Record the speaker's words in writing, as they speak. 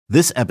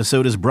This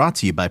episode is brought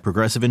to you by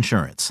Progressive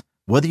Insurance.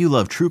 Whether you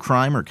love true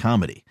crime or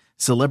comedy,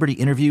 celebrity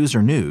interviews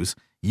or news,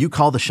 you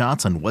call the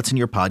shots on what's in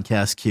your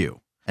podcast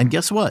queue. And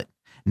guess what?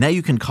 Now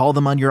you can call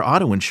them on your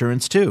auto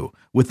insurance too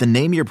with the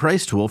Name Your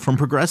Price tool from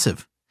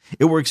Progressive.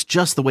 It works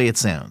just the way it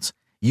sounds.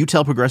 You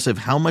tell Progressive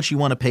how much you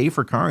want to pay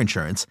for car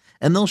insurance,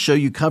 and they'll show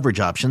you coverage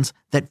options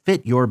that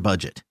fit your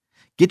budget.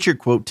 Get your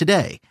quote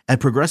today at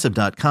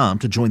Progressive.com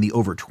to join the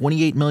over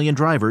 28 million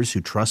drivers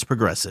who trust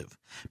Progressive.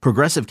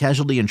 Progressive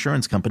Casualty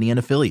Insurance Company and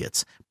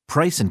Affiliates.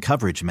 Price and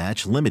coverage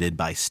match limited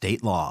by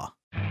state law.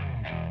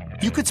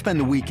 You could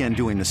spend the weekend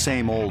doing the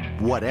same old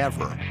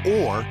whatever,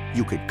 or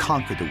you could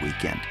conquer the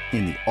weekend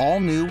in the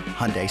all-new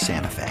Hyundai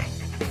Santa Fe.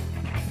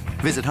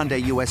 Visit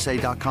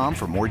HyundaiUSA.com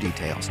for more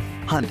details.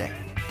 Hyundai,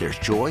 there's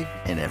joy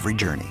in every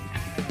journey.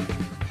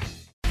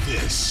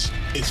 This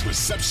is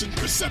Reception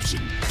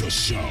Perception, the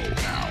show.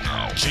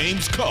 Now,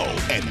 James Koh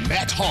and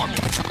Matt Harmon.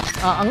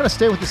 I'm going to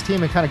stay with this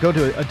team and kind of go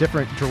to a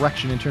different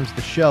direction in terms of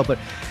the show, but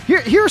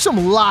here are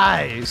some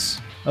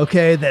lies,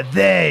 okay, that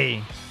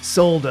they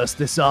sold us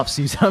this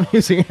offseason. I'm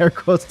using air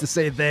quotes to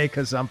say they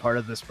because I'm part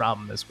of this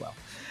problem as well.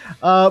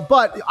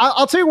 But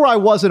I'll tell you where I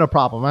wasn't a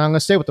problem. I'm going to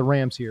stay with the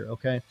Rams here,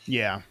 okay?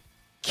 Yeah.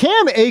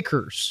 Cam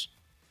Akers.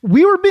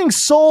 We were being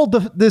sold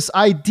this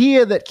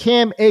idea that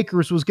Cam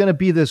Akers was going to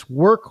be this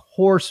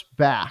workhorse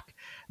back,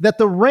 that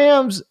the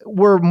Rams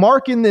were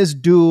marking this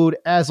dude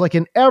as like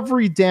an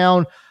every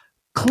down,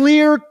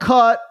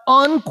 clear-cut,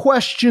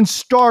 unquestioned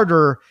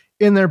starter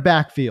in their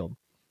backfield.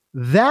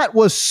 That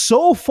was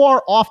so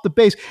far off the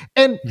base.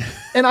 And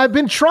I've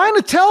been trying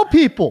to tell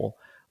people,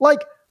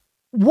 like,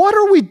 what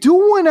are we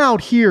doing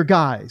out here,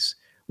 guys?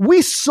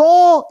 We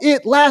saw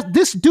it last.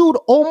 This dude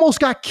almost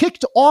got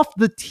kicked off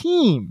the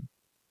team.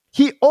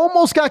 He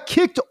almost got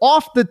kicked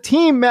off the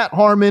team, Matt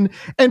Harmon,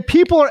 and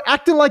people are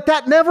acting like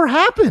that never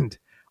happened.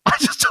 I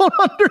just don't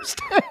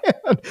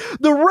understand.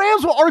 The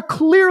Rams are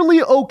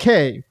clearly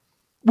okay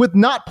with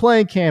not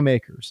playing Cam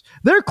Akers.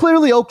 They're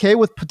clearly okay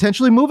with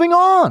potentially moving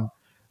on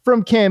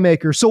from Cam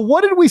Akers. So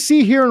what did we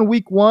see here in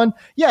week one?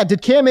 Yeah,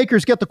 did Cam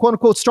Akers get the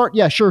quote-unquote start?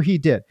 Yeah, sure he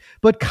did.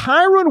 But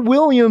Kyren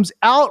Williams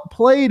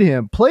outplayed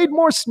him, played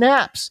more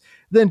snaps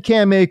than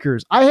Cam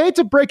Akers. I hate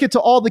to break it to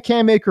all the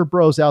Cam Akers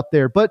bros out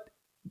there, but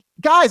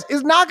guys,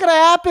 it's not going to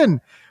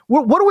happen.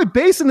 What are we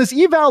basing this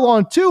eval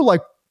on too?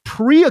 Like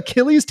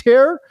pre-Achilles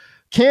tear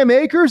Cam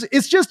Akers?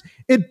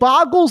 It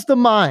boggles the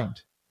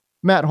mind,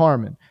 Matt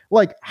Harmon,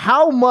 like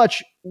how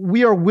much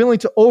we are willing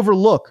to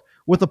overlook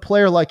with a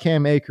player like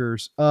Cam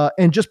Akers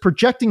and just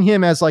projecting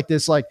him as like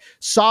this, like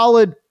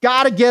solid,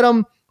 got to get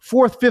him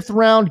 4th, 5th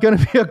round.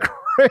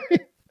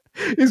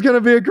 He's going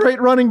to be a great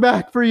running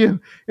back for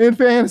you in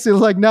fantasy. It's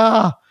like,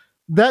 nah,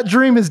 that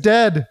dream is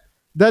dead.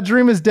 That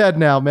dream is dead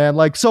now, man.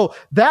 Like, so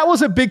that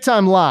was a big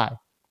time lie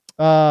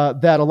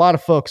that a lot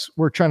of folks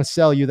were trying to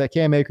sell you, that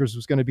Cam Akers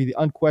was going to be the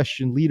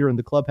unquestioned leader in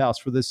the clubhouse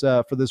for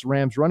this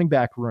Rams running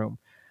back room.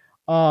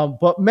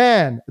 But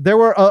man, there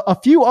were a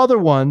few other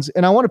ones,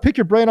 and I want to pick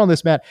your brain on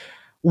this, Matt.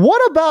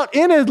 What about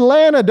in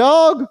Atlanta,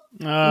 dog?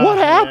 What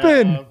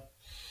happened?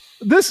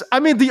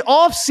 Yeah. The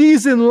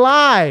off-season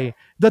lie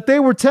that they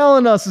were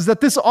telling us is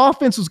that this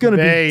offense was going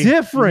to be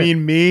different. You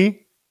mean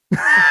me?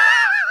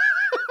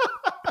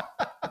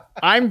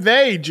 I'm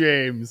they,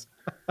 James.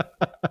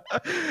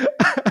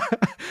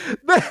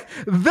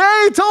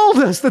 They told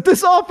us that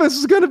this offense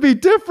was going to be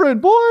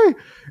different, boy.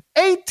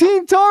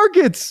 18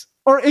 targets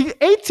or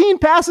 18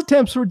 pass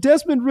attempts for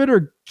Desmond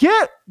Ridder.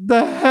 Get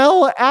the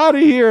hell out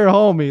of here,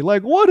 homie.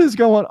 Like, what is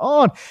going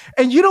on?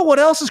 And you know what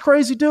else is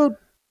crazy, dude?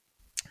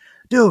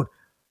 Dude,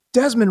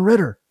 Desmond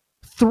Ridder,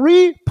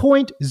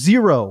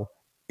 3.0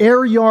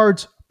 air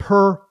yards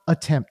per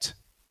attempt.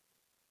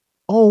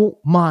 Oh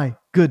my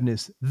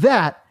goodness.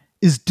 That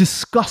is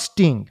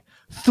disgusting.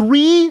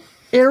 3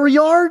 air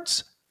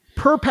yards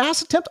per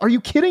pass attempt? Are you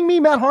kidding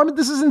me, Matt Harmon?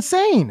 This is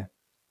insane.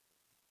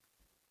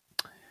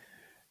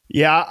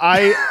 Yeah,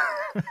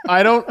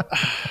 I don't,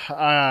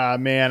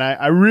 man,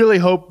 I really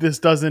hope this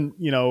doesn't,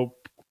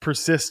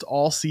 persist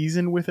all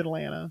season with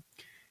Atlanta.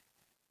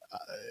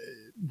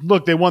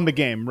 Look, they won the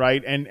game,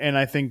 right? And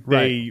I think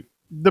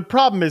the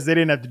problem is they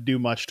didn't have to do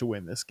much to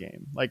win this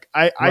game. Like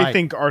I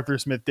think Arthur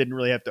Smith didn't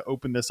really have to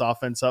open this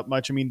offense up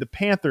much. I mean, the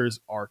Panthers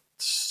are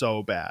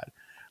so bad.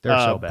 They're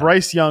so bad.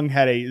 Bryce Young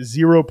had a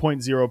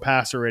 0.0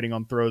 passer rating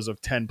on throws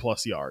of 10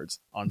 plus yards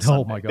on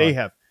Sunday. Oh my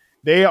God.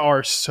 They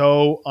are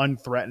so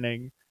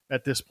unthreatening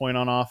at this point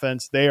on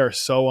offense. They are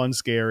so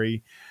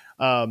unscary.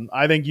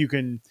 I think you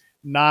can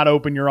not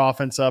open your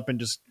offense up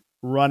and just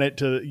give it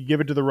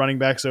to the running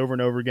backs over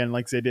and over again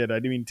like they did. I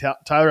mean,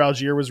 Tyler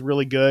Algier was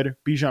really good.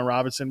 Bijan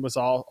Robinson was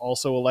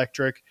also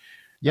electric.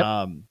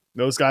 Yep.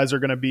 Those guys are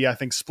going to be, I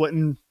think,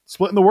 splitting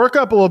the work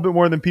up a little bit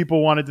more than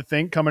people wanted to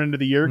think coming into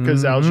the year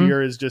because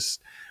Algier is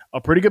just a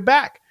pretty good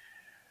back.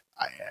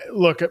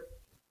 Look,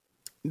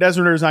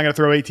 Desmond Ridder's not going to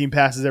throw 18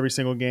 passes every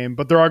single game,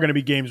 but there are going to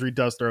be games where he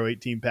does throw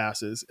 18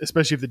 passes,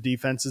 especially if the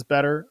defense is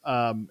better.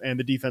 And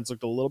the defense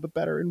looked a little bit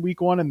better in week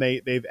one, and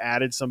they've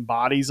added some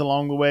bodies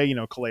along the way. You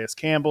know, Calais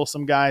Campbell,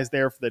 some guys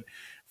there that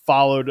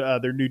followed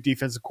their new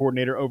defensive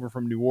coordinator over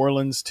from New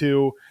Orleans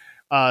too.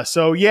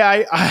 So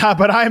yeah,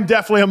 but I am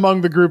definitely among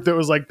the group that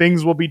was like,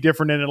 things will be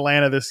different in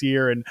Atlanta this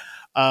year. And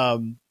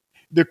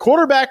the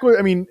quarterback,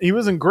 he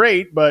wasn't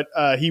great, but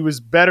he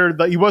was better.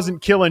 He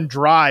wasn't killing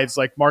drives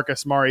like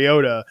Marcus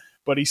Mariota,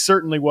 but he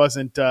certainly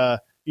wasn't,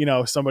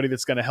 somebody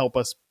that's going to help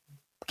us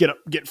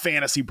get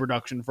fantasy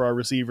production for our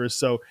receivers.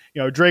 So,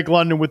 Drake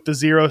London with the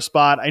 0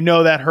 spot, I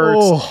know that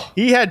hurts.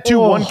 He had 2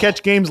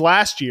 one-catch games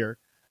last year,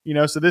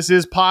 so this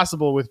is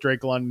possible with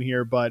Drake London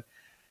here. But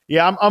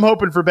yeah, I'm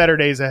hoping for better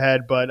days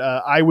ahead. But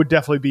I would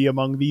definitely be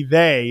among the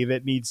they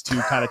that needs to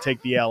kind of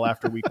take the L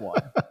after week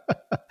 1.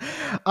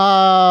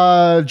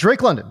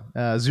 Drake London,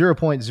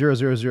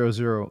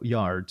 0.0000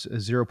 yards,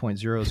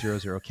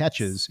 0.000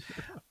 catches.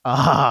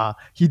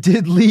 He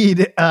did lead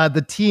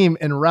the team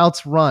in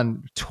routes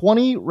run,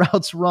 20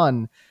 routes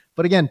run,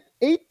 but again,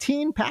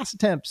 18 pass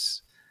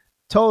attempts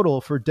total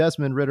for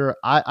Desmond Ridder.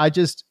 I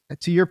just,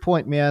 to your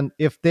point, man,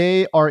 if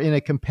they are in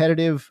a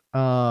competitive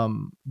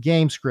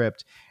game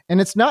script,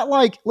 and it's not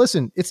like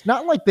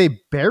they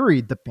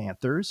buried the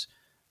Panthers.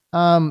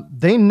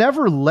 They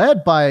never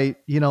led by,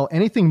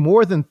 anything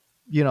more than,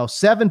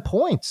 7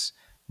 points,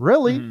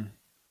 really.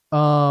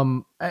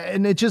 And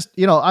it just,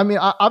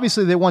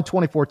 obviously they won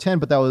 24-10,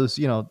 but that was,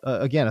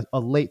 again, a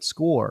late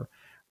score.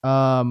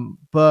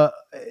 But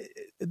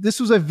this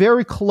was a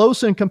very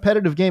close and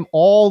competitive game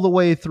all the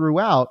way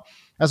throughout.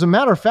 As a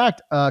matter of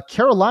fact,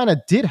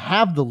 Carolina did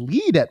have the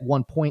lead at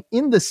one point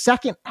in the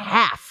second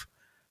half.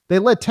 They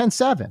led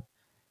 10-7,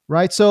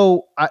 right?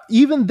 So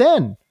even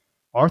then,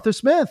 Arthur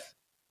Smith,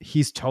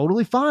 he's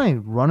totally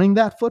fine running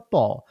that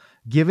football,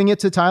 giving it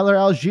to Tyler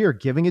Algier,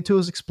 giving it to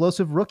his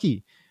explosive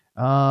rookie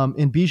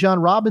in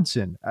Bijan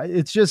Robinson.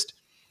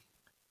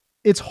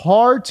 It's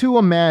hard to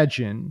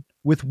imagine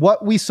with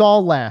what we saw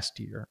last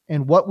year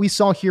and what we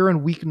saw here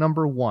in week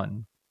number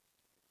 1.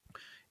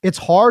 It's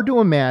hard to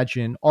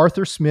imagine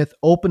Arthur Smith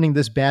opening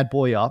this bad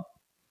boy up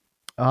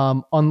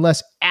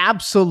unless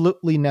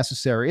absolutely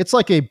necessary. It's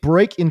like a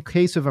break in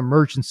case of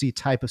emergency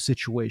type of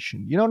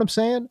situation. You know what I'm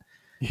saying?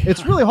 Yeah.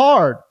 It's really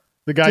hard.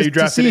 The guy you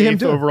drafted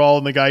 8th overall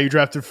and the guy you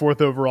drafted 4th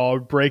overall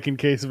break in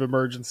case of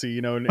emergency,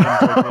 and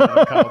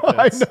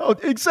I know,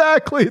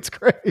 exactly. It's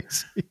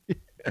crazy.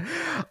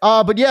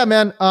 But yeah,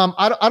 man,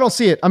 I don't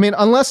see it. I mean,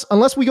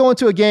 unless we go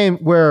into a game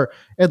where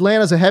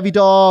Atlanta's a heavy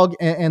dog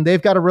and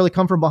they've got to really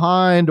come from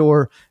behind,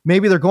 or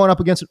maybe they're going up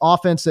against an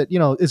offense that,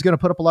 is going to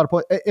put up a lot of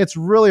points. It's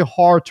really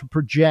hard to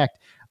project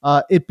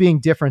it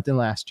being different than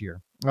last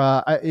year. We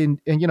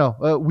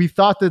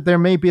thought that there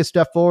may be a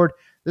step forward.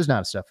 There's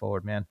not a step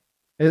forward, man.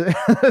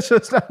 It's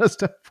just not a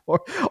step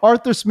forward.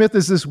 Arthur Smith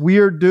is this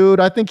weird dude.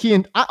 I think he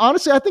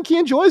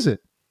enjoys it.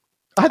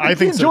 I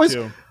think so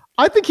too.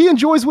 I think he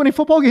enjoys winning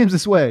football games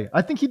this way.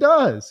 I think he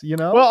does,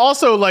 Well,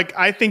 also,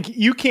 I think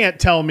you can't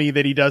tell me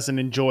that he doesn't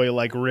enjoy,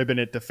 ribbing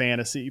it to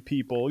fantasy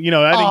people. I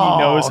think he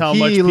knows how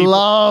much people... He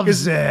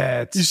loves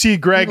it. You see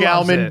Greg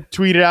Allman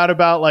tweeted out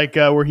about,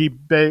 where he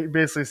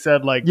basically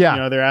said,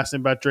 they're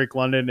asking about Drake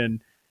London,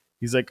 and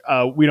he's like,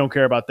 we don't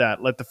care about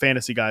that. Let the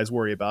fantasy guys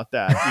worry about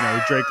that.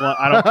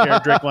 I don't care.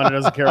 Drake London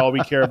doesn't care. All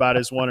we care about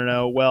is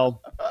 1-0.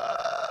 Well,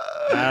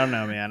 I don't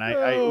know,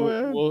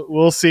 man.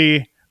 We'll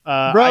see.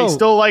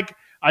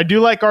 I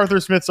do like Arthur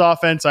Smith's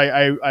offense.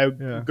 I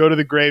go to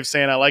the grave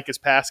saying I like his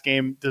pass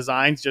game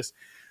designs. Just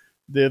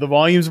the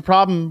volume's a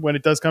problem when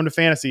it does come to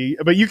fantasy.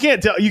 But you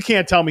can't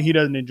tell me he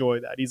doesn't enjoy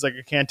that. He's like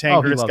a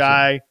cantankerous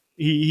guy. It.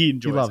 He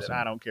enjoys it.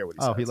 I don't care what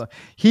he says.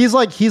 He's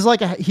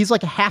like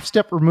a half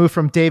step removed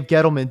from Dave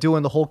Gettleman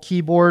doing the whole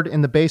keyboard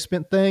in the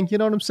basement thing. You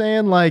know what I'm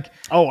saying? I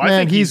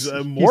think he's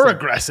more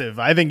aggressive.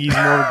 I think he's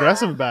more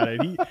aggressive about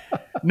it.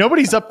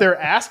 Nobody's up there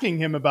asking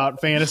him about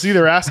fantasy.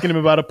 They're asking him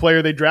about a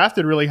player they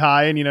drafted really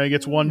high, and he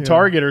gets one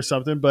target or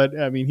something. But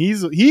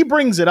he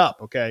brings it up.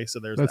 Okay, so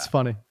that's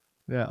funny.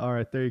 Yeah. All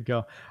right. There you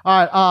go.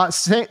 All right.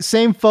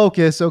 Same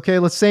focus.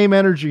 Okay. Same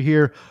energy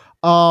here.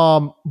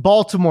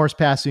 Baltimore's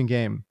passing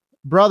game.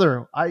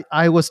 Brother,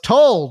 I was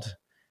told,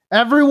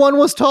 everyone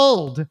was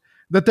told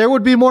that there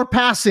would be more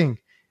passing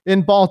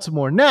in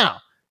Baltimore. Now,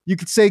 you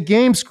could say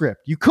game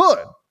script. You could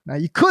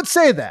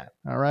say that.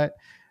 All right.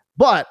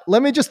 But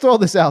let me just throw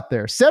this out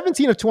there.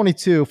 17 of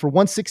 22 for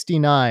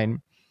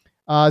 169,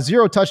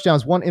 0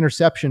 touchdowns, 1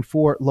 interception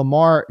for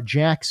Lamar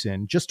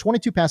Jackson. Just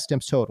 22 pass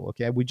attempts total,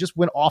 okay? We just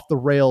went off the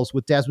rails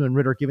with Desmond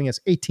Ridder giving us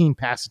 18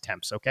 pass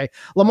attempts, okay?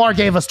 Lamar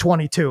gave us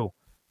 22,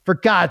 for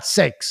God's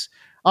sakes.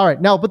 All right,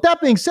 now, but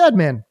that being said,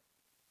 man,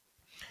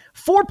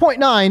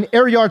 4.9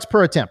 air yards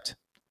per attempt.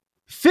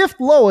 5th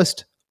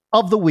lowest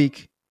of the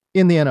week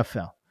in the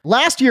NFL.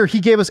 Last year, he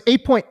gave us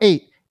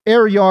 8.8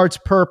 air yards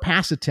per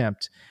pass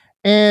attempt.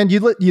 And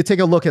you take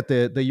a look at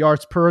the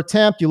yards per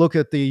attempt, you look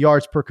at the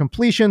yards per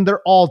completion, they're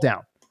all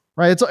down,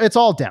 right? It's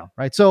all down,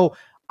 right? So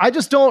I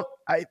just don't,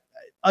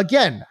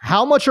 again,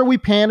 how much are we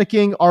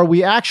panicking? Are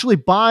we actually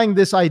buying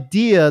this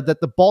idea that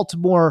the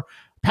Baltimore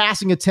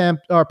passing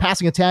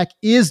attack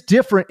is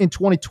different in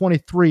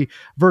 2023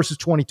 versus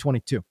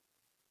 2022?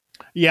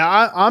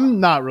 Yeah, I'm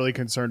not really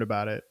concerned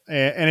about it.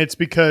 And it's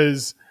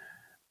because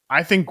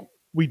I think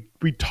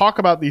we talk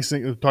about these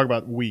things.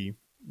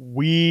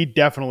 We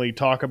definitely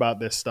talk about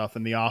this stuff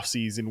in the off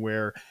season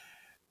where,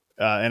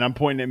 and I'm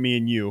pointing at me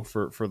and you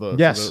for the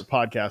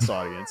podcast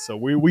audience. So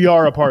we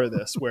are a part of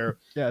this where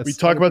we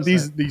talk 100%. About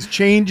these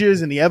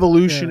changes and the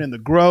evolution and the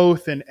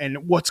growth and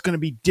what's going to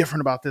be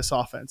different about this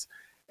offense.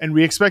 And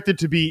we expect it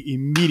to be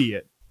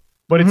immediate,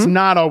 but it's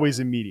not always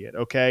immediate.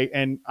 Okay.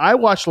 And I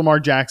watched Lamar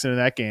Jackson in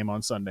that game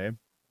on Sunday,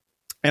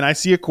 and I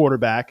see a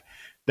quarterback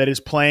that is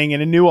playing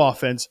in a new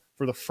offense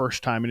for the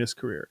first time in his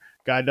career.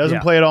 Guy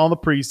doesn't play at all in the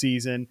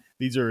preseason.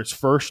 These are his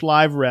first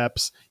live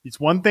reps. It's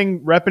one thing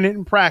repping it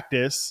in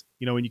practice,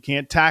 when you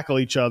can't tackle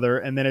each other.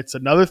 And then it's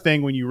another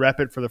thing when you rep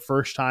it for the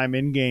first time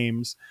in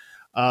games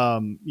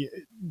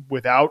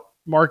without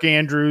Mark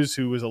Andrews,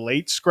 who was a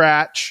late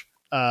scratch.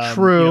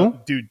 True.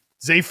 Dude,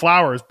 Zay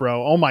Flowers,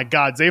 bro. Oh, my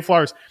God. Zay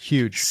Flowers.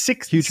 Huge.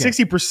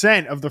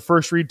 60% of the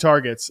first read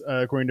targets,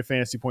 according to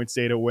Fantasy Points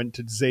data, went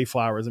to Zay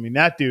Flowers. I mean,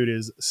 that dude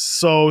is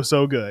so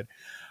good.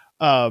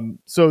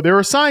 So there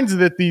are signs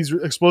that these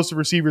explosive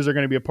receivers are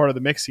going to be a part of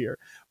the mix here.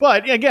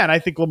 But again, I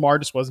think Lamar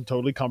just wasn't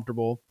totally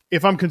comfortable.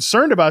 If I'm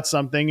concerned about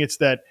something, it's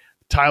that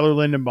Tyler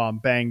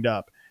Lindenbaum banged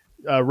up,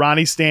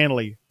 Ronnie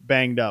Stanley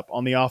banged up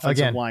on the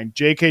offensive line,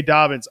 J.K.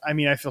 Dobbins. I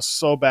mean, I feel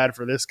so bad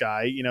for this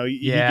guy. He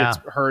gets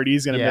hurt.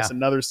 He's going to miss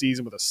another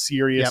season with a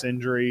serious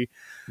injury.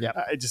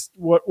 Just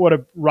what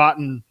a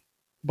rotten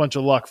bunch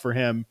of luck for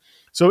him.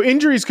 So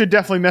injuries could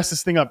definitely mess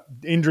this thing up.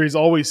 Injuries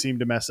always seem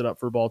to mess it up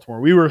for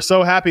Baltimore. We were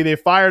so happy they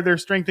fired their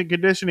strength and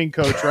conditioning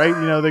coach, right?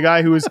 The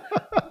guy who was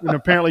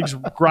apparently just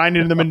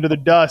grinding them into the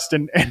dust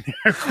and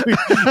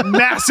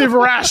massive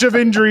rash of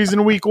injuries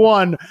in week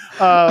 1.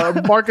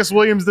 Marcus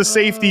Williams, the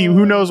safety,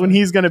 who knows when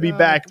he's going to be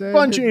back.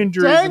 Bunch of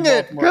injuries. Dang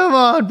it. Come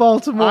on,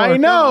 Baltimore. I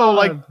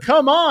know.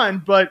 Come on.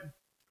 But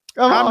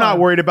I'm not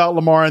worried about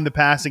Lamar in the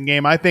passing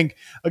game. I think,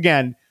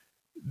 again,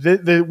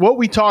 the what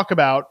we talk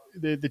about,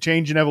 the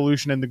change in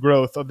evolution and the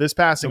growth of this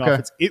passing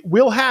offense, it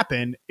will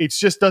happen. It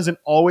just doesn't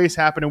always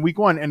happen in week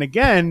 1. And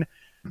again,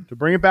 to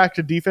bring it back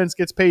to defense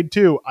gets paid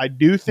too, I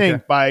do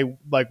think by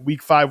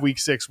week 5, week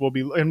 6, we'll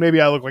be, and maybe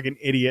I look like an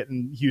idiot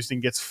and Houston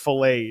gets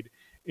filleted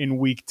in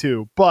week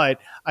 2. But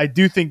I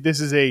do think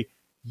this is a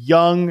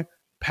young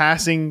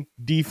passing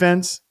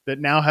defense that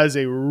now has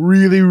a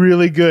really,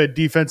 really good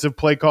defensive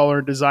play caller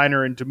and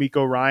designer in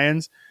D'Amico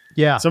Ryans.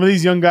 Yeah. Some of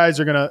these young guys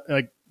are going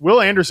to,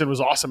 Will Anderson was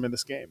awesome in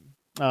this game.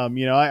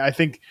 I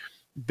think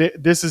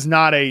this is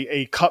not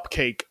a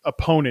cupcake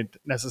opponent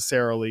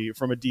necessarily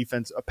from a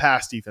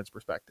pass defense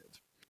perspective.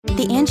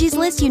 The Angie's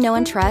List you know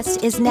and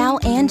trust is now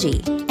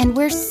Angie, and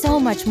we're so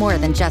much more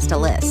than just a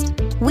list.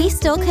 We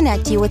still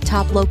connect you with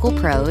top local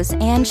pros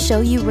and show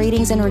you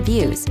ratings and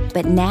reviews,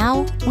 but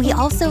now we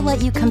also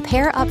let you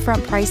compare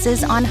upfront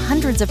prices on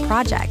hundreds of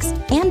projects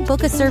and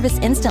book a service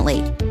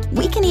instantly.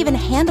 We can even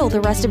handle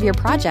the rest of your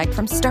project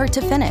from start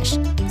to finish.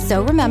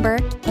 So remember,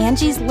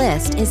 Angie's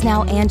List is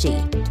now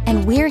Angie,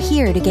 and we're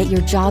here to get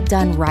your job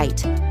done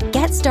right.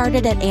 Get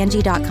started at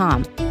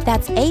Angie.com.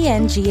 That's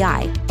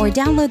ANGI, or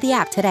download the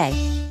app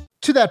today.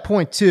 To that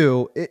point,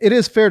 too, it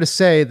is fair to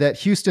say that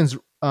Houston's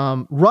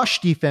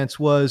rush defense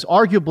was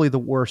arguably the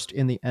worst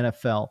in the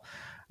NFL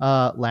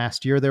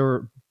last year. They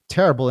were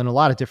terrible in a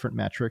lot of different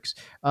metrics.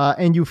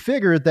 And you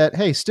figured that,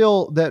 hey,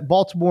 still that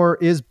Baltimore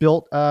is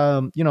built,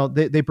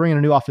 they bring in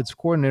a new offensive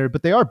coordinator,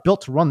 but they are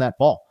built to run that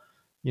ball,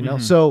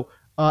 So,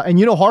 and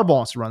Harbaugh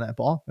wants to run that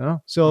ball,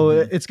 so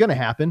it's going to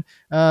happen.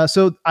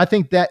 So I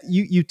think that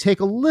you take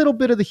a little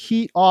bit of the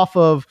heat off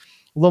of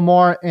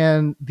Lamar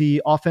and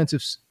the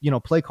offensive,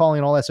 play calling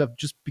and all that stuff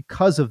just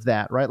because of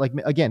that, right? Like,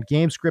 again,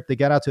 game script, they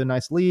got out to a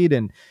nice lead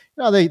and,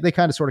 they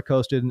kind of sort of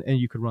coasted and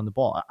you could run the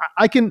ball.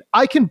 I can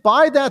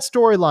buy that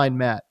storyline,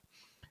 Matt,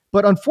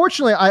 but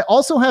unfortunately I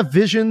also have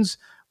visions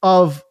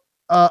of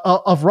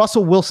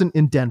Russell Wilson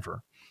in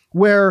Denver,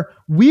 where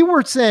we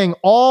were saying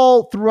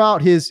all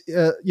throughout his,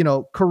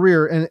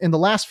 career and in the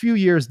last few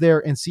years there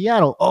in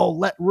Seattle,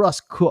 let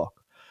Russ cook.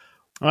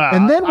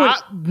 And then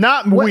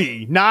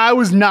I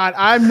was not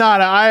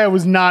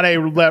a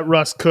let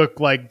Russ cook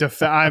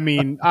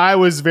I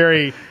was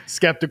very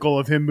skeptical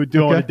of him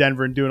going to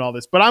Denver and doing all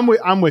this, but I'm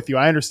with you.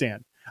 I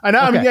understand.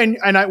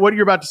 And what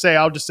you're about to say,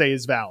 I'll just say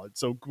is valid.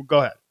 So go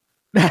ahead.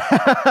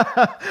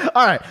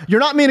 All right.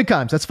 You're not mean at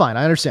times. That's fine.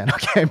 I understand.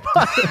 Okay.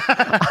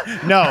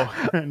 No,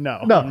 I'm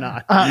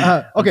not.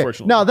 Okay.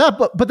 Now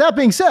that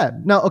being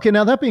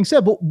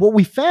said, but what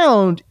we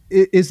found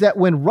is that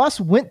when Russ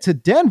went to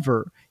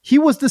Denver, he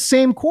was the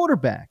same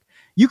quarterback.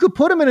 You could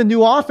put him in a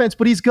new offense,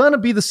 but he's going to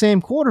be the same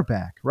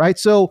quarterback, right?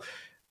 So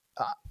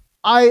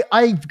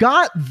I've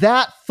got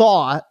that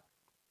thought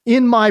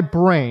in my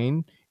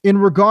brain in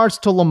regards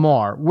to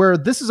Lamar, where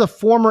this is a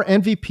former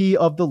MVP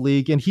of the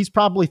league, and he's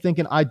probably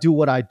thinking, I do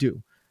what I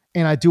do,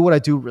 and I do what I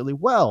do really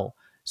well.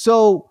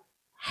 So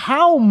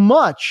how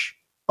much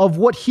of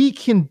what he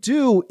can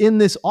do in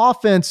this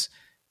offense,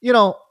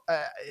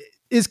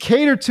 is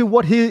catered to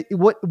what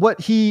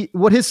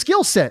his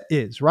skill set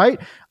is,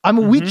 right? I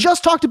mean, we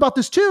just talked about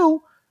this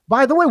too.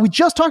 By the way, we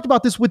just talked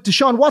about this with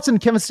Deshaun Watson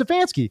and Kevin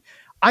Stefanski.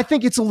 I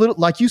think it's a little,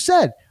 like you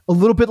said, a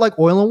little bit like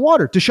oil and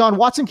water. Deshaun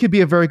Watson can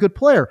be a very good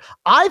player.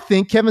 I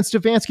think Kevin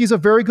Stefanski is a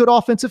very good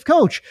offensive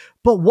coach,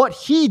 but what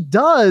he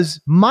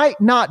does might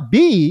not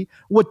be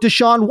what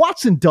Deshaun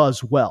Watson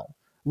does well,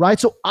 right?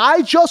 So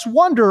I just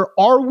wonder,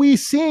 are we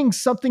seeing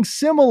something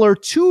similar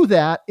to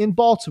that in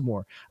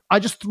Baltimore? I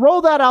just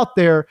throw that out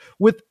there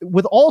with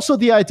also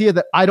the idea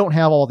that I don't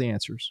have all the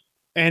answers.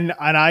 And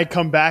I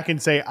come back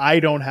and say, I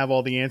don't have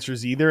all the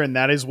answers either. And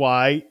that is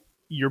why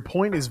your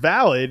point is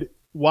valid.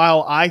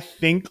 While I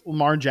think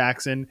Lamar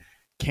Jackson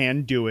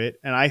can do it,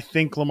 and I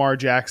think Lamar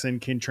Jackson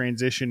can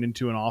transition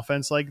into an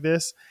offense like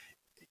this,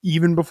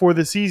 even before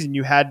the season,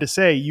 you had to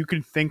say, you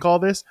can think all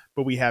this,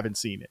 but we haven't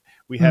seen it.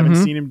 We haven't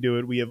seen him do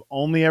it. We have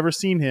only ever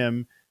seen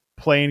him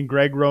play in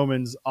Greg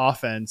Roman's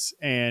offense.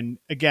 And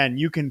again,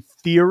 you can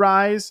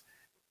theorize.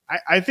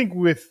 I think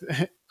with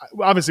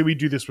obviously we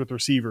do this with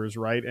receivers,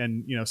 right?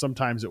 And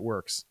sometimes it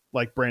works,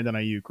 like Brandon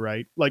Ayuk,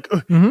 right? Like,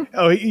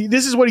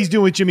 this is what he's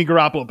doing with Jimmy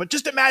Garoppolo. But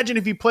just imagine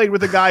if he played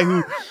with a guy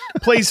who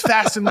plays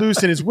fast and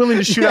loose and is willing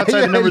to shoot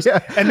outside the numbers,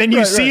 and then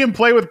you see him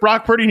play with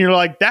Brock Purdy, and you're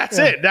like, that's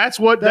it. That's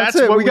what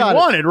we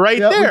wanted right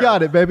there. We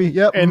got it, baby.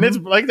 Yep. And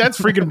that's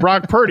freaking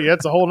Brock Purdy.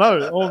 That's a whole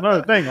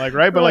nother thing, like,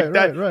 right? But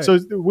that. So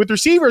with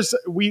receivers,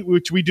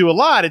 which we do a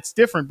lot, it's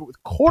different. But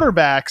with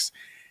quarterbacks,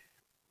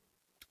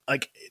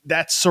 like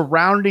that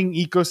surrounding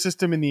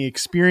ecosystem and the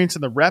experience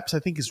and the reps, I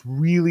think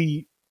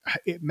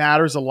it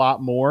matters a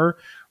lot more,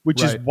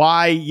 which is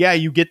why,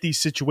 you get these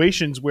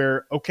situations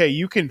where, okay,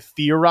 you can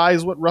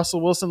theorize what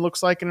Russell Wilson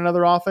looks like in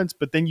another offense,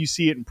 but then you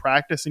see it in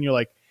practice and you're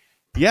like,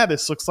 yeah,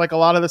 this looks like a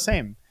lot of the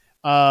same.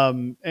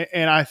 And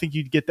I think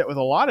you'd get that with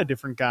a lot of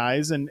different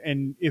guys.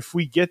 And if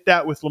we get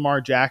that with Lamar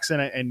Jackson,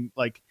 and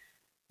like,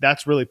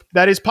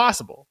 that is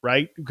possible,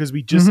 right? Because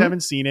we just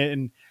haven't seen it.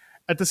 And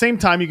at the same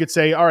time, you could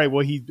say, all right,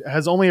 well, he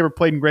has only ever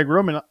played in Greg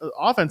Roman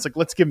offense. Like,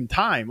 let's give him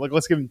time. Like,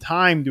 let's give him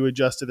time to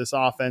adjust to this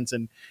offense.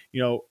 And,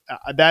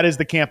 that is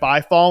the camp I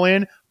fall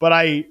in. But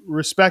I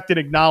respect and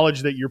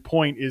acknowledge that your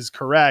point is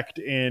correct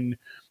in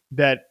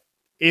that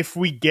if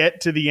we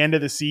get to the end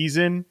of the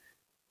season,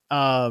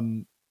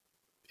 and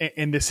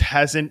this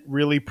hasn't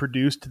really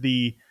produced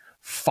the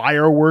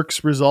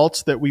fireworks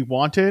results that we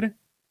wanted,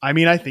 I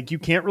mean, I think you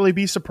can't really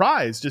be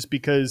surprised just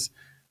because –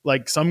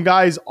 like some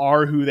guys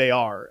are who they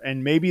are,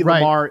 and maybe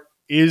Lamar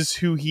is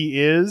who he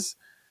is.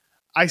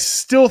 I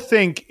still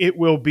think it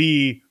will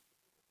be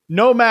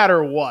no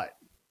matter what.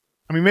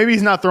 I mean, maybe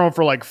he's not throwing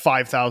for like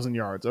 5,000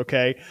 yards.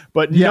 Okay.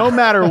 But no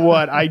matter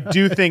what, I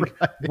do think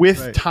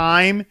with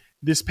time,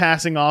 this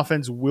passing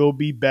offense will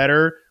be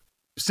better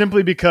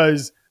simply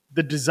because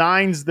the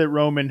designs that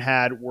Roman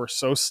had were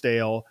so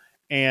stale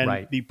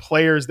and the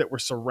players that were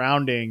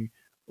surrounding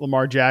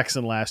Lamar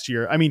Jackson last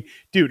year. I mean,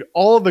 dude,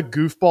 all of the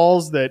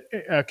goofballs that,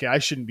 okay, I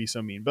shouldn't be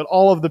so mean, but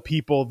all of the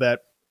people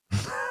that,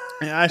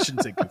 I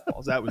shouldn't say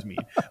goofballs, that was mean,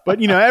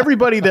 but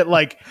everybody that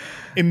like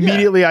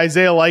immediately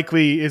Isaiah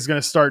Likely is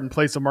going to start in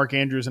place of Mark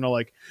Andrews and are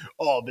like,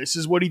 oh, this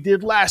is what he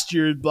did last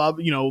year, blah,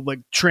 like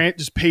Trent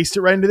just paste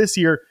it right into this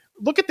year.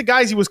 Look at the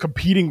guys he was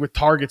competing with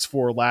targets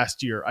for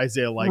last year,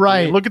 Isaiah Likely.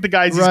 Right. Look at the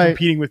guys he's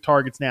competing with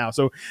targets now.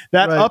 So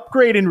that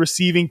upgrade in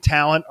receiving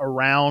talent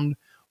around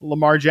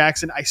Lamar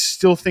Jackson, I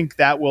still think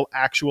that will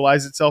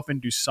actualize itself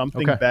and do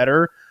something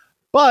better.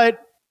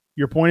 But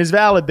your point is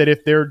valid that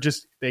if they're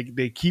just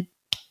they keep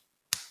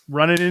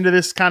running into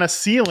this kind of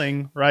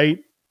ceiling, right?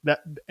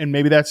 And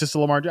maybe that's just a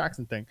Lamar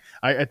Jackson thing.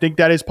 I think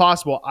that is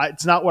possible.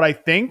 It's not what I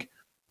think,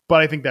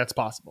 but I think that's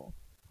possible.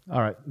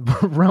 All right.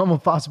 Realm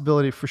of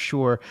possibility for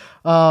sure.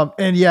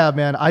 And yeah,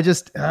 man, I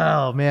just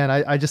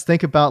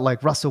think about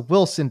like Russell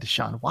Wilson,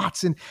 Deshaun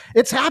Watson.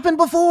 It's happened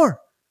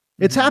before.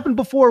 It's happened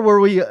before where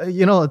we,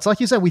 it's like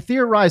you said, we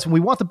theorize and we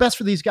want the best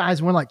for these guys.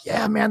 And we're like,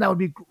 yeah, man, that would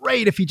be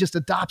great if he just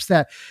adopts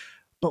that.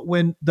 But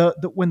when the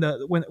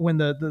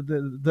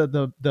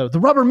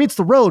rubber meets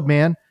the road,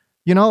 man,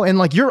 and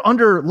like you're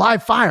under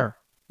live fire,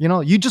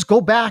 you just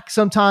go back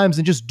sometimes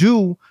and just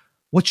do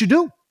what you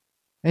do.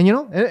 And,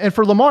 and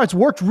for Lamar, it's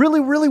worked really,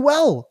 really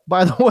well,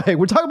 by the way.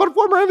 We're talking about a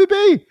former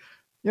MVP.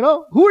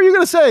 Who are you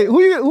going to say?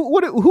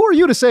 Who are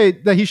you to say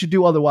that he should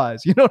do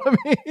otherwise? You know what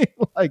I mean?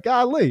 Like,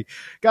 golly,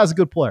 guy's a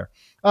good player.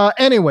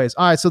 Anyways,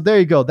 all right, so there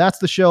you go. That's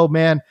the show,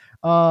 man.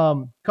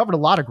 Covered a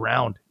lot of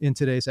ground in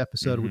today's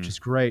episode, which is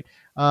great.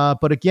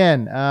 But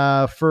again,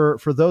 for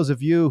those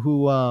of you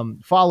who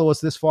follow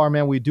us this far,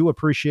 man, we do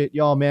appreciate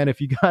y'all, man.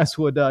 If you guys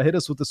would hit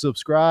us with the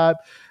subscribe,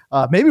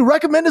 maybe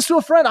recommend us to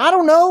a friend. I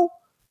don't know.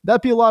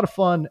 That'd be a lot of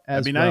fun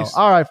as well. That'd be nice.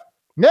 All right.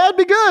 Yeah, it'd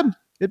be good.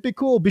 It'd be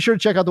cool. Be sure to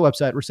check out the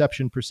website,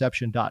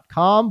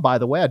 receptionperception.com. By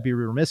the way, I'd be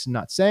remiss in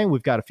not saying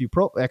we've got a few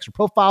extra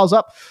profiles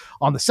up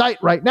on the site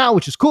right now,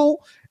 which is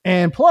cool.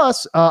 And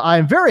plus,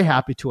 I'm very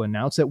happy to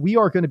announce that we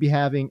are going to be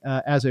having,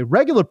 as a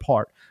regular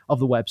part of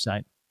the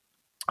website,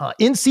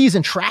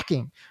 in-season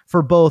tracking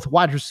for both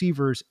wide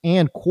receivers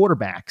and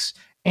quarterbacks.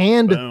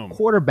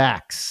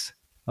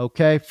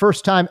 Okay,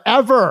 first time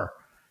ever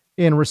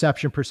in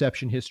Reception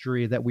Perception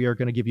history that we are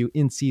going to give you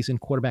in-season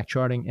quarterback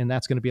charting, and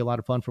that's going to be a lot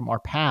of fun from our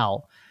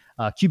pal,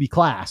 QB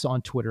Class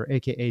on Twitter,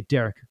 aka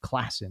Derek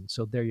Klassen.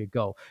 So there you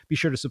go. Be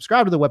sure to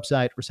subscribe to the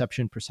website,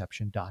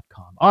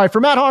 receptionperception.com. All right, for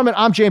Matt Harmon,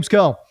 I'm James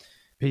Coe.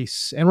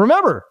 Peace. And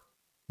remember,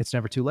 it's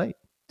never too late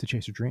to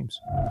chase your dreams.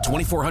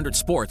 2400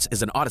 Sports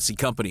is an Odyssey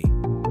company.